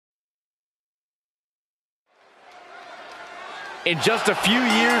In just a few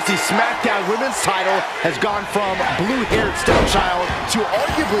years, the Smackdown Women's title has gone from blue-haired stepchild to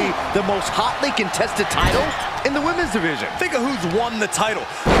arguably the most hotly contested title in the women's division. Think of who's won the title.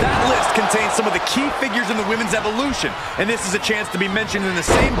 That list contains some of the key figures in the women's evolution, and this is a chance to be mentioned in the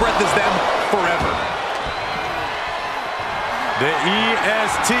same breath as them forever. The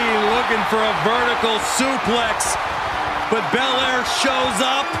EST looking for a vertical suplex, but Belair shows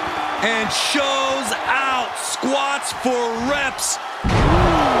up and shows out. Squats for reps. Wow!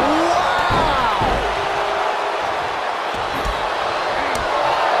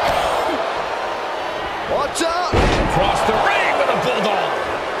 Watch out! Across the ring with a bulldog.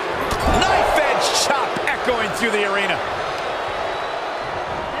 Knife edge chop echoing through the arena.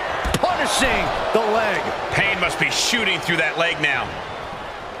 Punishing the leg. Pain must be shooting through that leg now.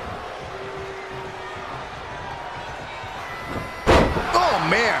 Oh,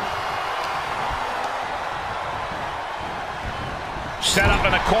 man. Set up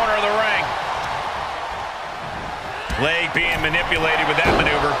in the corner of the ring. Leg being manipulated with that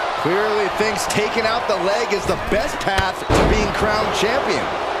maneuver. Clearly thinks taking out the leg is the best path to being crowned champion.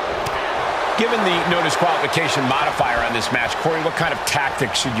 Given the no disqualification modifier on this match, Corey, what kind of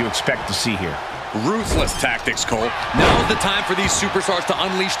tactics should you expect to see here? Ruthless tactics, Cole. Now's the time for these superstars to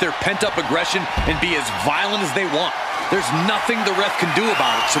unleash their pent-up aggression and be as violent as they want. There's nothing the ref can do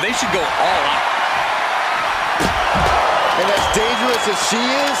about it, so they should go all out. And as dangerous as she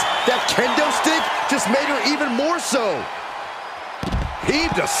is, that kendo stick just made her even more so.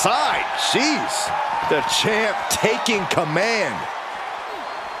 Heaved aside. Jeez. The champ taking command.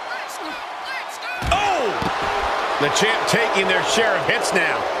 Oh! The champ taking their share of hits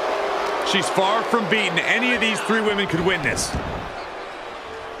now. She's far from beaten. Any of these three women could win this.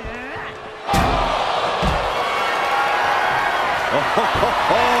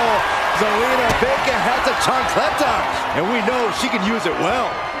 Zelina Vega has a chancleta, and we know she can use it well.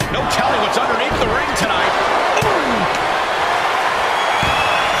 No telling what's underneath the ring tonight. Ooh.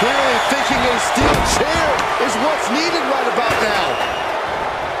 Clearly thinking a steel chair is what's needed right about now.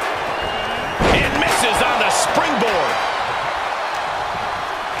 And misses on the springboard.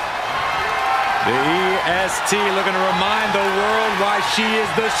 The EST looking to remind the world why she is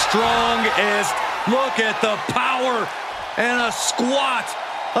the strongest. Look at the power and a squat.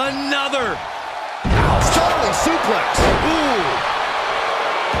 Another. Startling suplex. Ooh.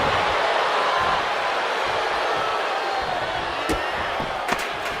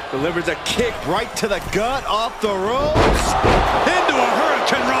 Delivers a kick right to the gut off the ropes. Into a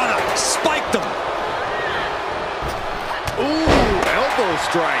Hurricane Rana. Spiked him. Ooh, elbow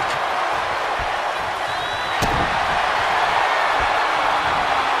strike.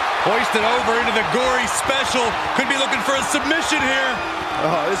 Hoisted over into the gory special. Could be looking for a submission here.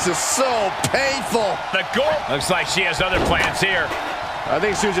 Oh, this is so painful. The goal. Looks like she has other plans here. I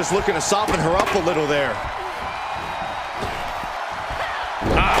think she was just looking to soften her up a little there.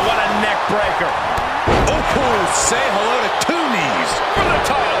 Ah, what a neck breaker. Oh, say hello to two knees. For the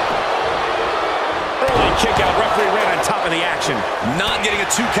title. Early kick out. Referee right on top of the action. Not getting a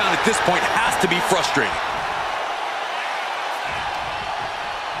 2 count at this point has to be frustrating.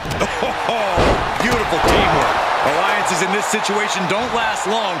 Oh, beautiful teamwork. Alliances in this situation don't last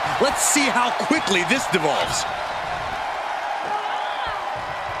long. Let's see how quickly this devolves.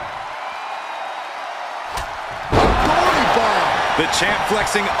 The champ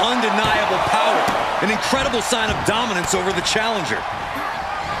flexing undeniable power. An incredible sign of dominance over the challenger.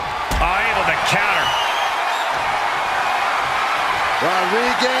 Able to counter.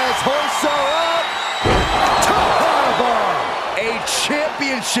 Rodriguez hoists her up. Top bomb. A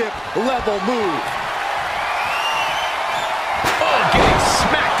championship level move. Oh, getting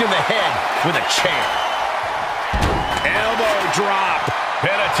smacked in the head with a chair. Elbow drop.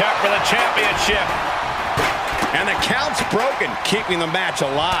 Pin attempt for the championship. And the count's broken, keeping the match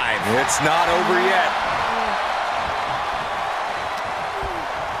alive. It's not over yet.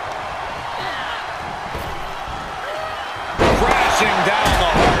 Crashing down the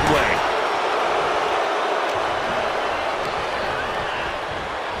hard way.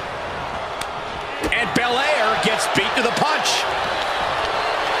 And Belair gets beat to the punch.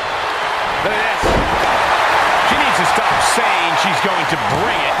 Look at this. She needs to stop saying she's going to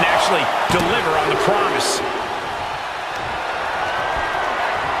bring it and actually deliver on the promise.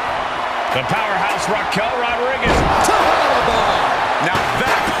 The powerhouse Raquel Rodriguez. Now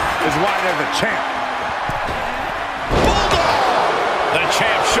that is why they're the champ. Bulldog! The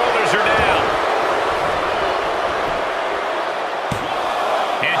champ shoulders her down.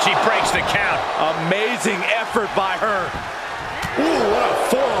 And she breaks the count. Amazing effort by her. Ooh, what a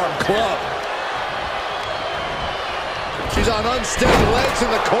forearm club. She's on unsteady legs in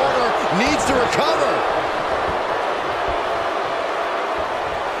the corner. Needs to recover.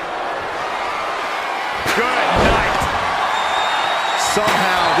 Good night.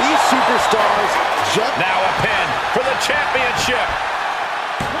 Somehow, these superstars just... Now a pin for the championship.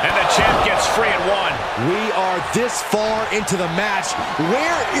 And the champ gets free at one. We are this far into the match.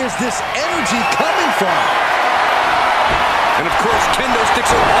 Where is this energy coming from? And of course, kendo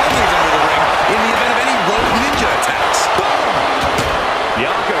sticks are always under the ring in the event of any road ninja attacks. Boom!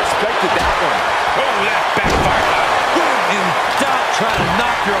 Bianca expected that one. Oh, that backfired. In doubt, try to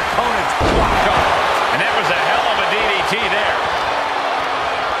knock your opponent's block off. And that was a hell of a DDT there.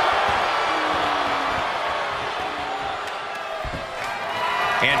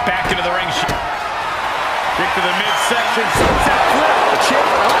 And back into the ring. Kick to the midsection. Sunset flip. The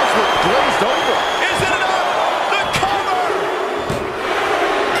champ's eyes were glazed over. Is it enough? The cover!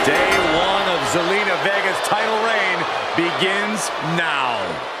 Day one of Zelina Vega's title reign begins now.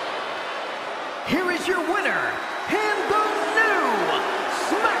 Here is your winner, and the new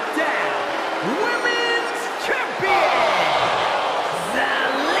Smackdown Women's Champion,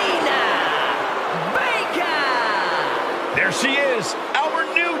 Zelina Vega. There she is, our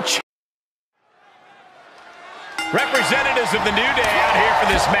new representatives of the New Day out here for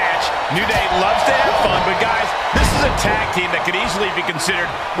this match. New Day loves to have fun, but guys, this is a tag team that could easily be considered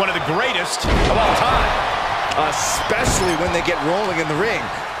one of the greatest of all time. Especially when they get rolling in the ring.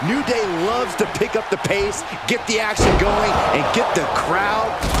 New Day loves to pick up the pace, get the action going, and get the crowd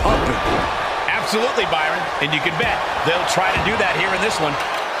pumping. Absolutely, Byron, and you can bet they'll try to do that here in this one.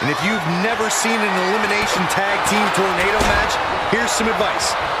 And if you've never seen an elimination tag team tornado match, here's some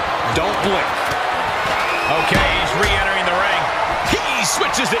advice. Don't blink. Okay, he's re-entering the ring. He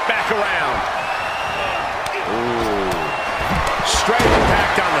switches it back around. Ooh. Straight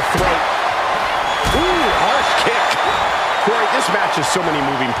impact on the throat. Ooh, harsh kick. Corey, this match has so many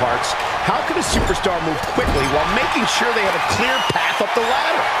moving parts. How can a superstar move quickly while making sure they have a clear path up the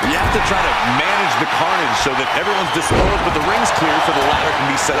ladder? You have to try to manage the carnage so that everyone's disposed, but the ring's clear so the ladder can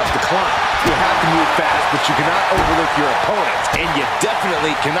be set up to climb. You have to move fast, but you cannot overlook your opponent, and you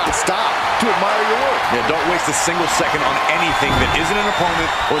definitely cannot stop to admire your work. Yeah, don't waste a single second on anything that isn't an opponent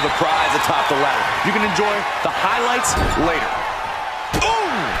or the prize atop the ladder. You can enjoy the highlights later.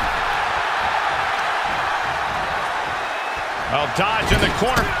 Well, dodge in the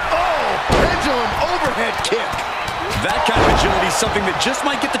corner. Oh, pendulum overhead kick. That kind of agility is something that just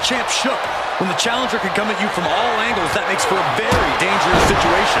might get the champ shook. When the challenger can come at you from all angles, that makes for a very dangerous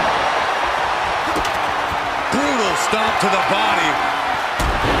situation. Brutal stomp to the body.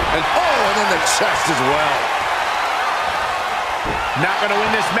 And then the chest as well. Not going to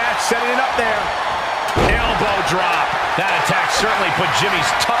win this match, setting it up there. Elbow drop. That attack certainly put Jimmy's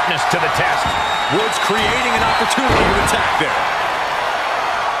toughness to the test. Woods creating an opportunity to attack there.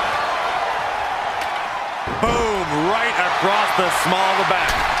 Boom, right across the small of the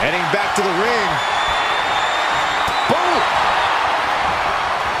back. Heading back to the ring. Boom!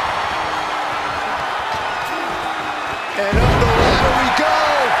 And up the ladder we go.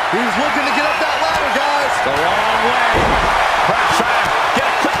 He's looking to get up that ladder, guys. The wrong way. Perhaps trying to get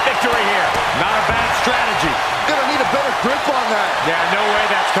a quick victory here. Not a bad strategy. Gonna need a better grip on that. Yeah, no way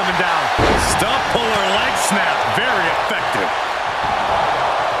that's coming down. Stump puller leg snap. Very effective.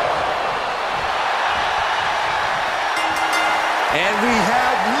 And we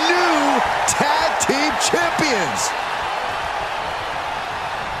have new tag team champions.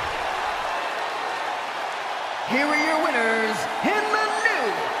 Here are your winners, in the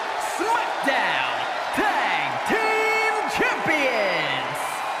new Smackdown Tag Team Champions,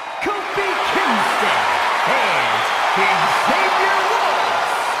 Kofi Kingston and Xavier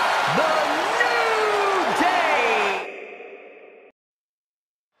Woods, the New Day.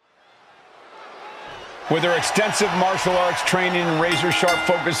 With her extensive martial arts training and razor-sharp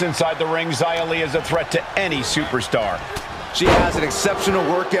focus inside the ring, Xia Li is a threat to any superstar. She has an exceptional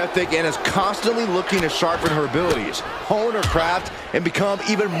work ethic and is constantly looking to sharpen her abilities, hone her craft, and become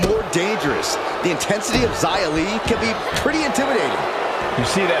even more dangerous. The intensity of Xia Li can be pretty intimidating. You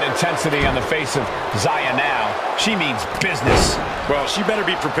see that intensity on the face of Xia now. She means business. Well, she better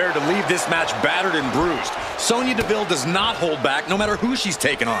be prepared to leave this match battered and bruised. Sonya Deville does not hold back, no matter who she's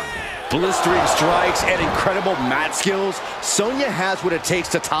taken on. Blistering strikes and incredible mat skills, Sonya has what it takes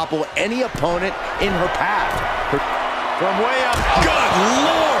to topple any opponent in her path. From way up. Good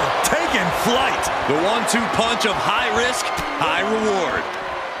Lord! Taking flight. The 1-2 punch of high risk, high reward.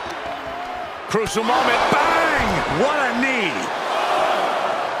 Crucial moment. Bang! What a knee.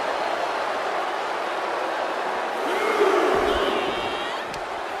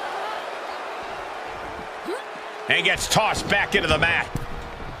 And gets tossed back into the mat.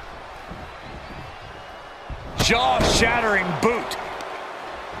 Jaw-shattering boot.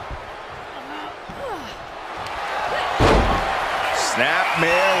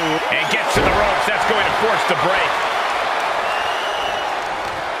 Snapmare. And gets to the ropes. That's going to force the break.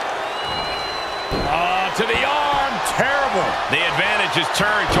 To the arm. Terrible. The advantage is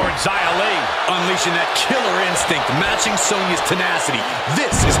turned towards Xia Li. Unleashing that killer instinct, matching Sonya's tenacity.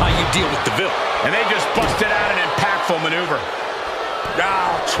 This is how you deal with Deville. And they just busted out an impactful maneuver.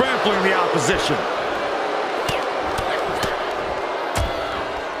 Trampling the opposition.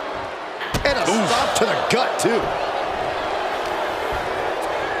 And a stop to the gut, too.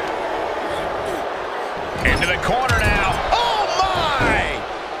 Into the corner now. Oh, my!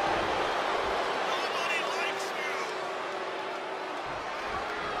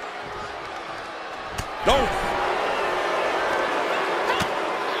 Oh.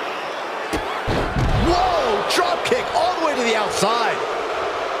 Whoa! Drop kick all the way to the outside.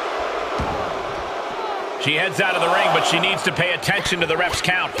 She heads out of the ring, but she needs to pay attention to the ref's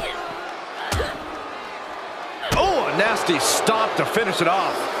count. Oh, a nasty stop to finish it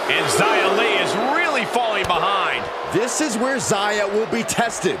off. And Xia Li is really falling behind. This is where Xia will be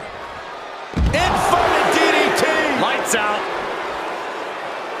tested. Inverted DDT! Lights out.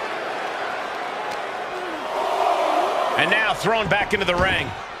 And now thrown back into the ring.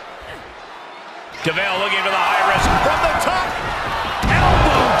 Deville looking for the high risk from the top.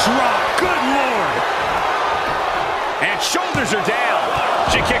 Elbow drop. Good Lord. And shoulders are down.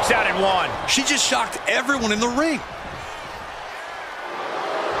 She kicks out in one. She just shocked everyone in the ring.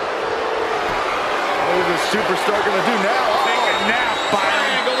 What is this superstar going to do now? Take a nap,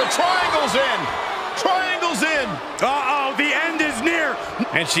 Triangle. The triangle's in. Triangle's in. Uh-oh, the end is near.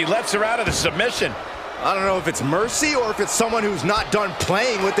 And she lets her out of the submission. I don't know if it's mercy or if it's someone who's not done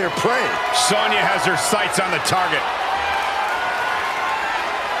playing with their prey. Sonya has her sights on the target.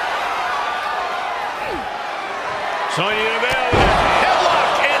 Sonya Deville with a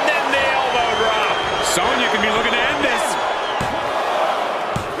headlock and then the elbow drop. Sonya can be looking to end this.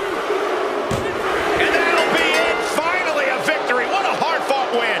 And that'll be it. Finally a victory. What a hard-fought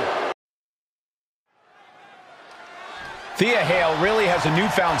win. Thea Hale really has a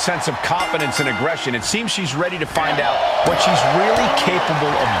newfound sense of confidence and aggression. It seems she's ready to find out what she's really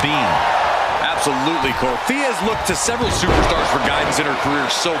capable of being. Absolutely, Cole. Thea has looked to several superstars for guidance in her career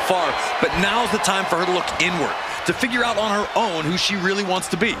so far, but now's the time for her to look inward, to figure out on her own who she really wants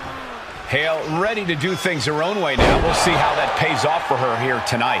to be. Hale ready to do things her own way now. We'll see how that pays off for her here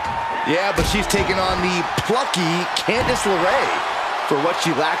tonight. Yeah, but she's taking on the plucky Candice LeRae. For what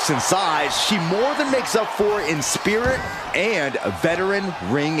she lacks in size, she more than makes up for in spirit and a veteran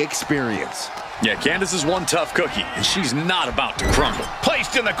ring experience. Yeah, Candice is one tough cookie, and she's not about to crumble.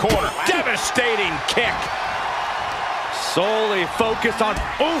 Placed in the corner. Devastating kick. Solely focused on...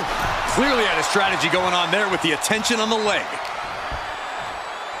 Ooh! Clearly had a strategy going on there with the attention on the leg.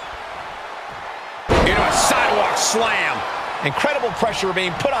 Into a sidewalk slam. Incredible pressure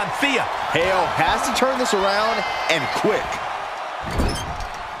being put on Thea. Hale has to turn this around and quick.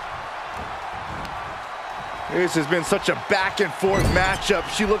 This has been such a back-and-forth matchup.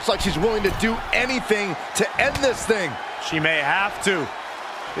 She looks like she's willing to do anything to end this thing. She may have to.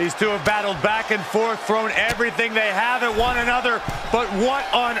 These two have battled back and forth, thrown everything they have at one another. But what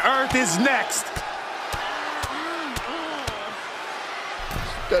on earth is next?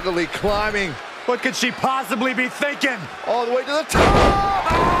 Steadily climbing. What could she possibly be thinking? All the way to the top.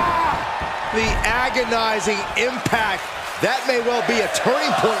 Ah! The agonizing impact. That may well be a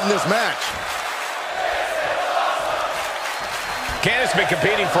turning point in this match. Candice has been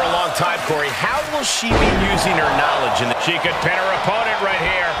competing for a long time, Corey. How will she be using her knowledge? She could pin her opponent right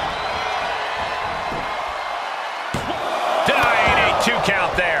here. Denying a 2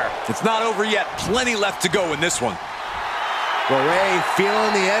 count there. It's not over yet. Plenty left to go in this one. LeRae feeling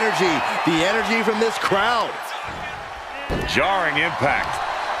the energy from this crowd. Jarring impact.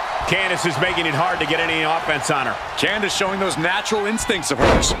 Candice is making it hard to get any offense on her. Candice showing those natural instincts of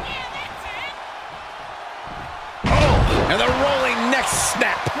hers. And the rolling neck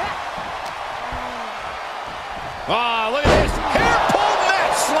snap. Oh, look at this. Hair pull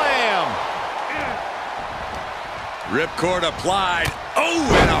mat slam. Ripcord applied. Oh,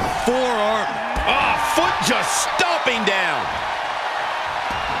 and a forearm. Oh, foot just stomping down.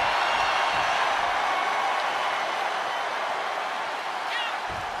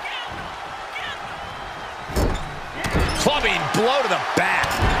 Clubbing blow to the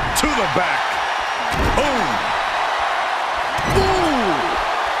back. To the back. Boom.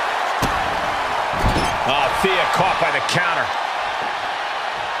 Oh, Thea caught by the counter.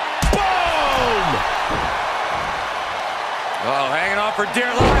 Boom! Oh, hanging off for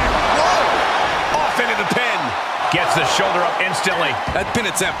dear life. Whoa! Off into the pin. Gets the shoulder up instantly. That pin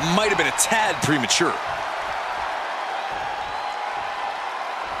attempt might have been a tad premature.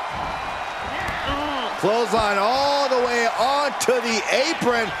 Clothesline all the way onto the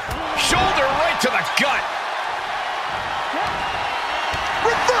apron. Shoulder right to the gut.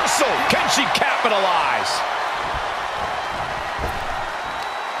 Reversal. Can she capitalize?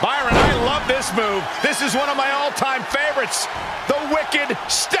 Byron, I love this move. This is one of my all-time favorites. The Wicked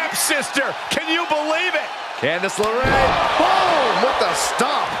Stepsister. Can you believe it? Candice LeRae. Boom! With the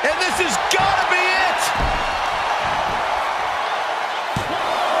stomp. And this has got to be it.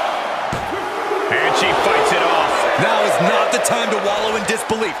 And she fights it off. Now is not the time to wallow in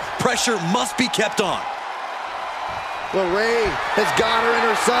disbelief. Pressure must be kept on. LeRae has got her in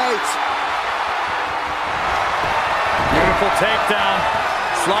her sights. Beautiful takedown.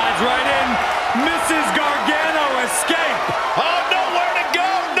 Slides right in. Mrs. Gargano escape. Oh, nowhere to go.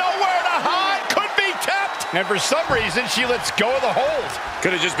 Nowhere to hide. Could be tapped. And for some reason, she lets go of the hold.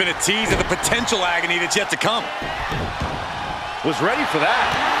 Could have just been a tease of the potential agony that's yet to come. Was ready for that.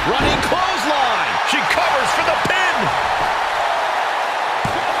 Running clothesline. She covers for the pin.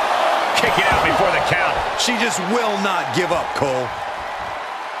 Kicking out before the count. She just will not give up, Cole.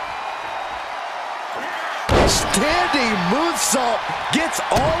 Standing moonsault gets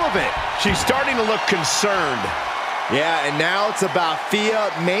all of it. She's starting to look concerned. Yeah, and now it's about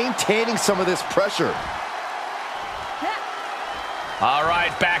Thea maintaining some of this pressure. All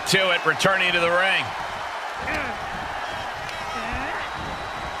right, back to it. Returning to the ring.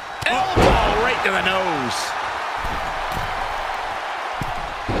 Elbow right to the nose.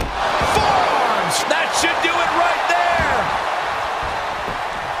 Forearms. That should do it right there.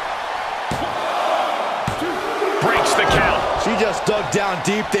 Breaks the count. She just dug down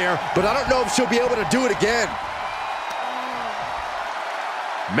deep there, but I don't know if she'll be able to do it again.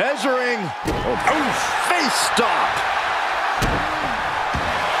 Measuring. Oof, face stop.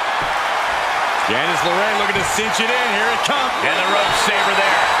 Candice LeRae looking to cinch it in. Here it comes. And the rope saver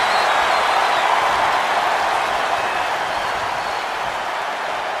there.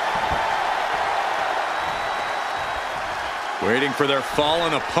 Waiting for their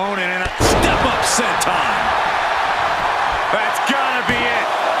fallen opponent and a step-up senton. That's gotta be it.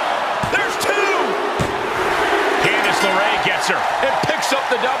 There's two. Candice LeRae gets her and picks up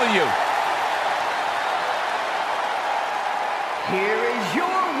the W. Here is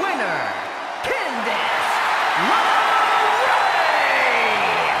your winner, Candice LeRae!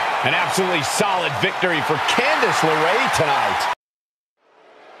 An absolutely solid victory for Candice LeRae tonight.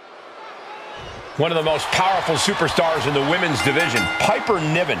 One of the most powerful superstars in the women's division, Piper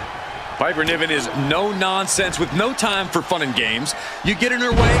Niven. Piper Niven is no nonsense with no time for fun and games. You get in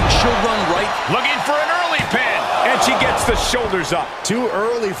her way, she'll run right. Looking for an early pin. And she gets the shoulders up. Too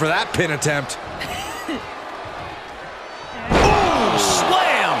early for that pin attempt. Boom!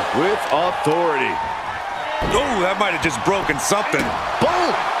 Slam! With authority. Oh, that might have just broken something.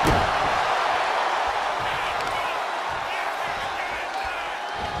 Boom!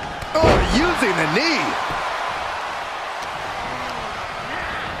 Oh, using the knee.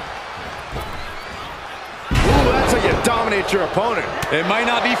 Ooh, that's how you dominate your opponent. It might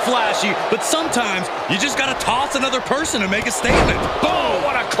not be flashy, but sometimes you just gotta toss another person and make a statement. Boom!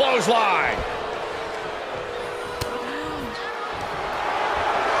 What a clothesline!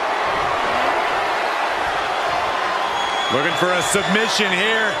 Looking for a submission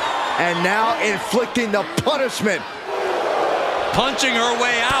here. And now inflicting the punishment. Punching her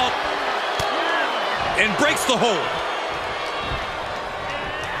way out and breaks the hold.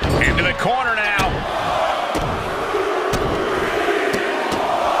 Into the corner now.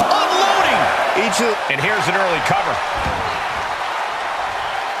 Unloading. And here's an early cover.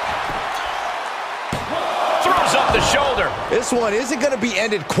 Throws up the shoulder. This one isn't going to be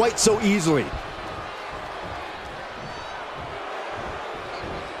ended quite so easily.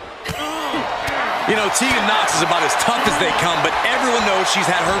 You know, Tegan Nox is about as tough as they come, but everyone knows she's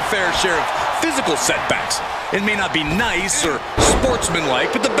had her fair share of physical setbacks. It may not be nice or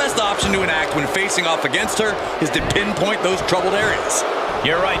sportsmanlike, but the best option to enact when facing off against her is to pinpoint those troubled areas.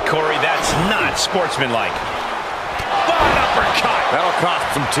 You're right, Corey. That's not sportsmanlike. An uppercut. That'll cost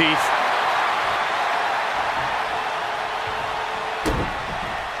some teeth.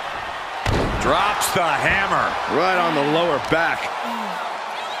 Drops the hammer. Right on the lower back.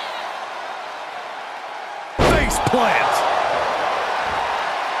 Face plant.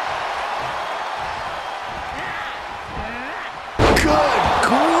 Good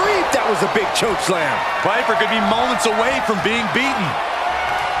grief, that was a big choke slam. Piper could be moments away from being beaten.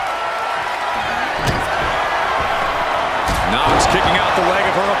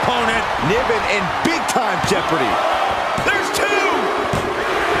 opponent. Niven in big-time jeopardy. There's two!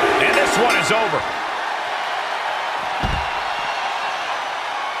 And this one is over.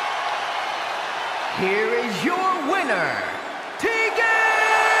 Here is your winner, Tegan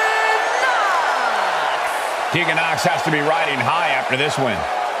Knox! Tegan Knox has to be riding high after this win.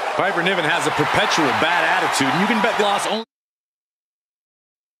 Piper Niven has a perpetual bad attitude, and you can bet loss only.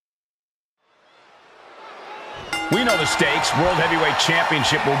 We know the stakes. World Heavyweight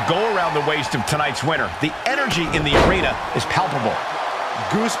Championship will go around the waist of tonight's winner. The energy in the arena is palpable.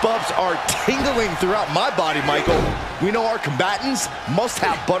 Goosebumps are tingling throughout my body, Michael. We know our combatants must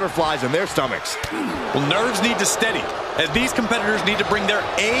have butterflies in their stomachs. Well, nerves need to steady, as these competitors need to bring their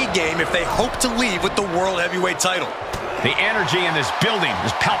A game if they hope to leave with the World Heavyweight title. The energy in this building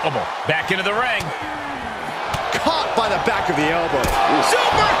is palpable. Back into the ring. Caught by the back of the elbow.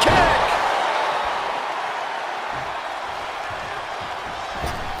 Super kick!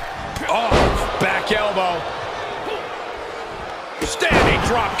 Oh, back elbow. Standing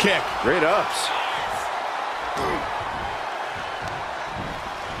drop kick. Great ups.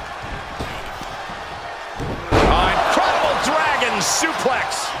 Incredible dragon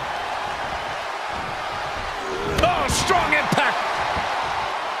suplex. Oh, strong impact.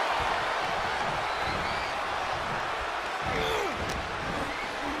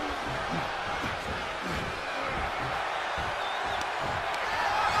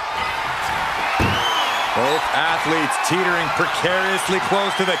 Both athletes teetering precariously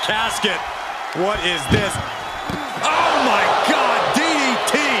close to the casket. What is this? Oh my God,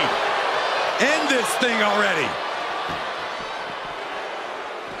 DDT! End this thing already.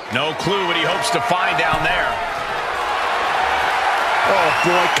 No clue what he hopes to find down there. Oh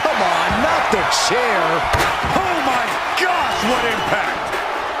boy, come on, not the chair. Oh my gosh, what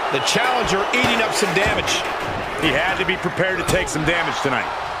impact! The challenger eating up some damage. He had to be prepared to take some damage tonight.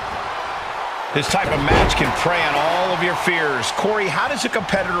 This type of match can prey on all of your fears. Corey, how does a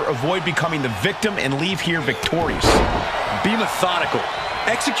competitor avoid becoming the victim and leave here victorious? Be methodical.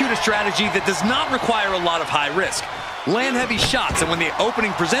 Execute a strategy that does not require a lot of high risk. Land heavy shots, and when the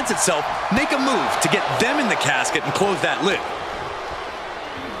opening presents itself, make a move to get them in the casket and close that lid.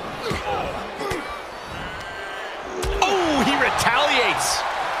 Oh, he retaliates.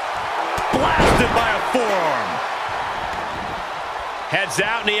 Blasted by a forearm. Heads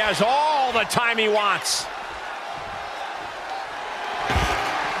out, and he has all the time he wants.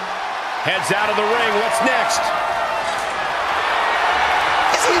 Heads out of the ring. What's next?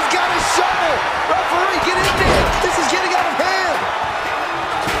 He's got a shovel. Referee, get in there. This is getting out of hand.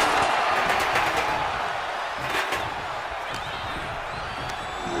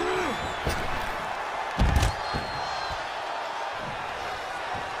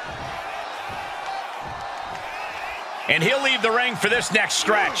 And he'll leave the ring for this next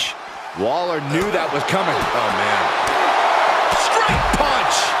stretch. Waller knew that was coming. Oh, man. Straight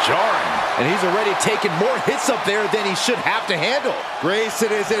punch. Jarring. And he's already taken more hits up there than he should have to handle.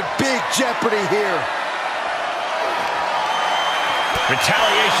 Grayson is in big jeopardy here.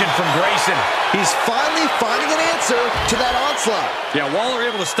 Retaliation from Grayson. He's finally finding an answer to that onslaught. Yeah, Waller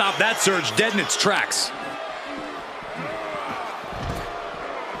able to stop that surge dead in its tracks.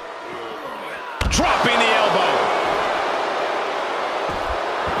 Dropping the elbow.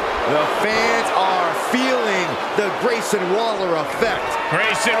 The fans are feeling the Grayson Waller effect.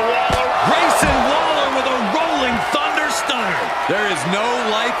 Grayson Waller. Grayson Waller with a rolling thunder stunner. There is no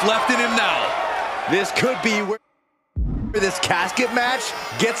life left in him now. This could be where this casket match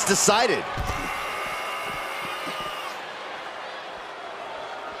gets decided.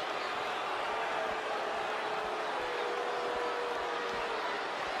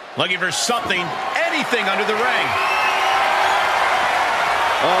 Looking for something, anything under the ring.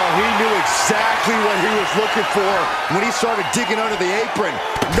 Oh, he knew exactly what he was looking for when he started digging under the apron.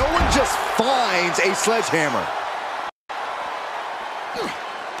 No one just finds a sledgehammer.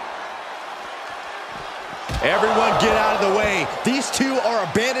 Everyone get out of the way. These two are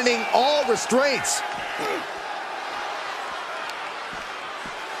abandoning all restraints.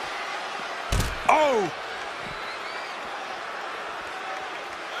 Oh!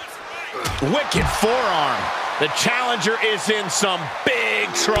 Wicked forearm. The challenger is in some big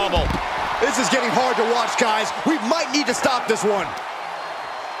trouble. This is getting hard to watch, guys. We might need to stop this one.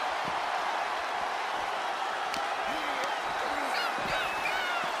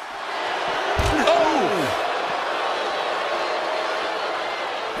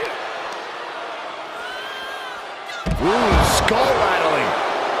 Ooh, skull rattling.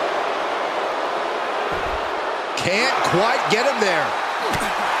 Can't quite get him there.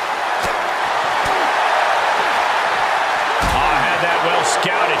 Had that well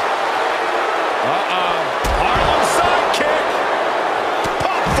scouted.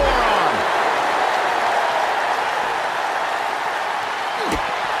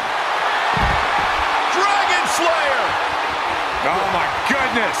 Oh, my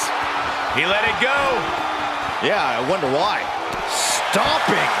goodness. He let it go. Yeah, I wonder why.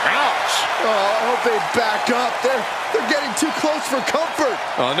 Stomping. Ouch. Oh, I hope they back up. They're getting too close for comfort.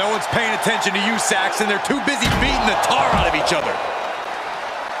 Oh, no one's paying attention to you, Saxton. They're too busy beating the tar out of each other.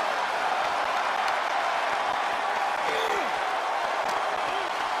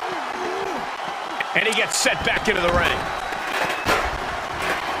 And he gets set back into the ring.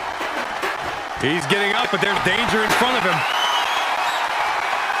 He's getting up, but there's danger in front of him.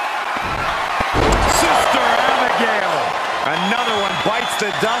 Sister Abigail. Another one bites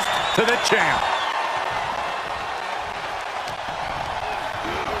the dust to the champ.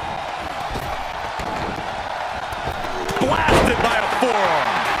 Blasted by a forearm.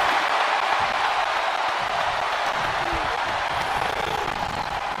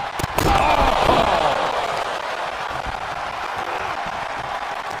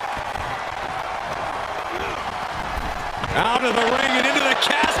 Out of the ring and into the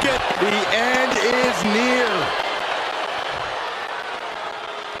casket. The end is near.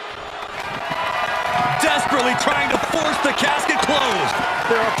 Desperately trying to force the casket closed.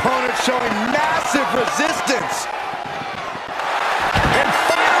 Their opponent showing massive resistance. And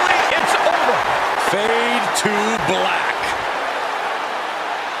finally, it's over. Fade to black.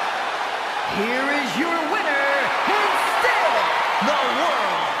 Here is your winner, and still the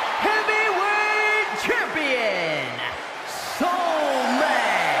World Heavyweight Champion,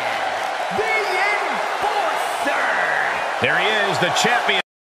 the Enforcer. There he is, the champion.